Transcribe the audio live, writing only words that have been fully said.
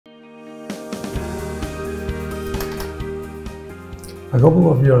A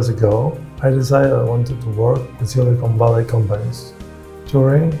couple of years ago, I decided I wanted to work with Silicon Valley companies.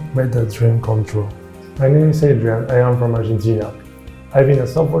 Turing made that dream come true. My name is Adrian, I am from Argentina. I've been a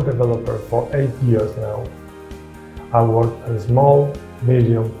software developer for 8 years now. I work at small,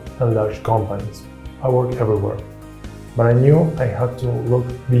 medium and large companies. I work everywhere. But I knew I had to look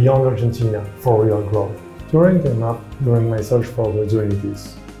beyond Argentina for real growth. Turing came up during my search for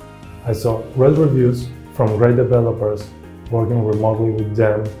opportunities. I saw great reviews from great developers working remotely with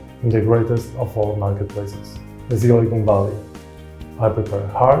them in the greatest of all marketplaces, the Silicon Valley. I prepared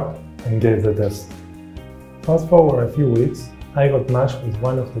hard and gave the test. Fast forward a few weeks, I got matched with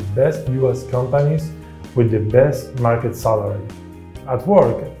one of the best US companies with the best market salary. At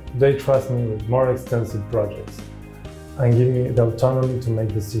work, they trust me with more extensive projects and give me the autonomy to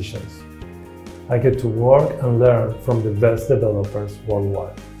make decisions. I get to work and learn from the best developers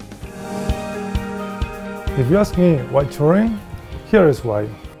worldwide. If you ask me why Turing, here is why.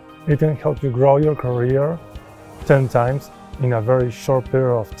 It can help you grow your career 10 times in a very short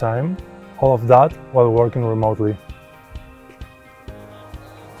period of time, all of that while working remotely.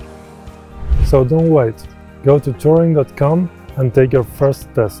 So don't wait, go to Turing.com and take your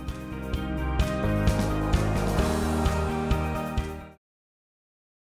first test.